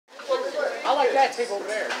like that table over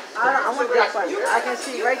there. I want this one. I can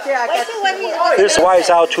see right there. I can see This Wise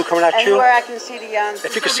Out 2 coming at you. anywhere I can see the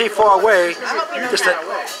If you can see far away, just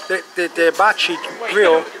the hibachi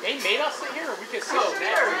grill. They made us sit here. We can sit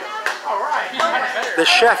there. All right. The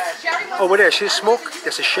chef over there, see the smoke?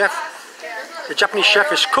 There's a chef. The Japanese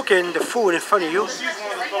chef is cooking the food in front of you.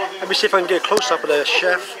 Let me see if I can get a close-up of the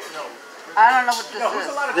chef. I don't know what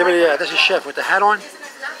this is. Yeah, that's a chef with the hat on.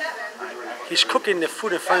 He's cooking the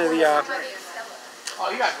food in front of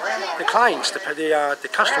the clients, the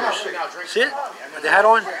customers. See it? With the hat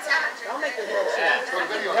on?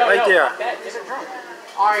 Right there.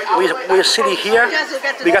 We're sitting here.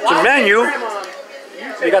 We got the menu.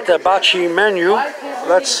 We got the hibachi menu.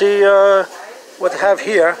 Let's see what they have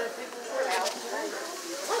here.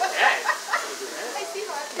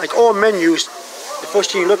 Like all menus, the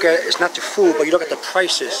first thing you look at is not the food, but you look at the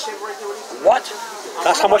prices. What?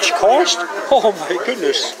 That's how much it cost? Oh my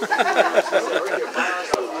goodness.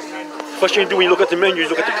 First thing you do when you look at the menu is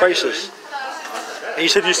look at the prices. And you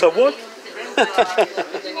said to yourself, what?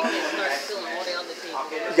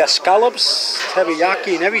 You got scallops,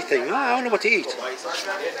 teriyaki, and everything. Oh, I don't know what to eat.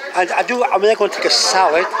 I'm not going to take a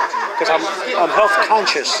salad because I'm health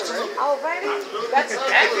conscious.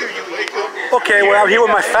 Okay, well, I'm here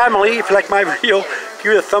with my family. If you like my video,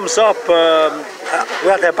 give it a thumbs up.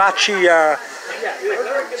 We're at the Hibachi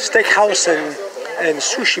Steakhouse and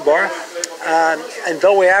Sushi Bar and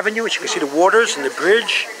Delaware Avenue, which you can see the waters and the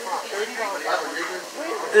bridge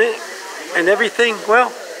and everything.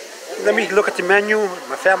 Well, let me look at the menu.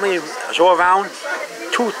 My family is all around.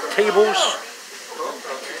 2 tables.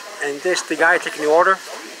 And there's the guy taking the order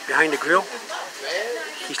behind the grill.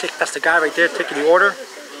 That's the guy right there taking the order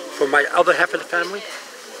for my other half of the family.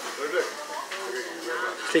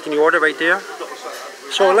 He's taking the order right there.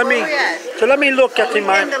 So let me look at the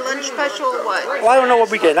lunch special or what? Well, I don't know what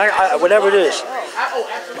we get. Whatever it is.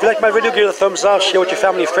 If you like my video, give it a thumbs up. Share with your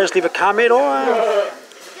family and friends. Leave a comment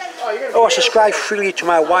or subscribe freely to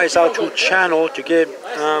my Wise Out 2 channel to get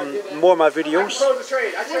more of my videos.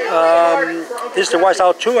 This is the Wise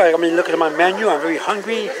Out 2. I'm going to look at my menu. I'm very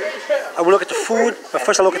hungry. I will look at the food, but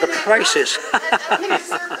first I look at the prices.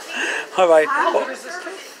 All right. Well,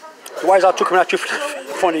 the Wise Out 2 coming at you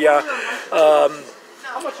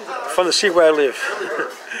from the sea where I live.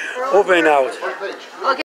 Over and out.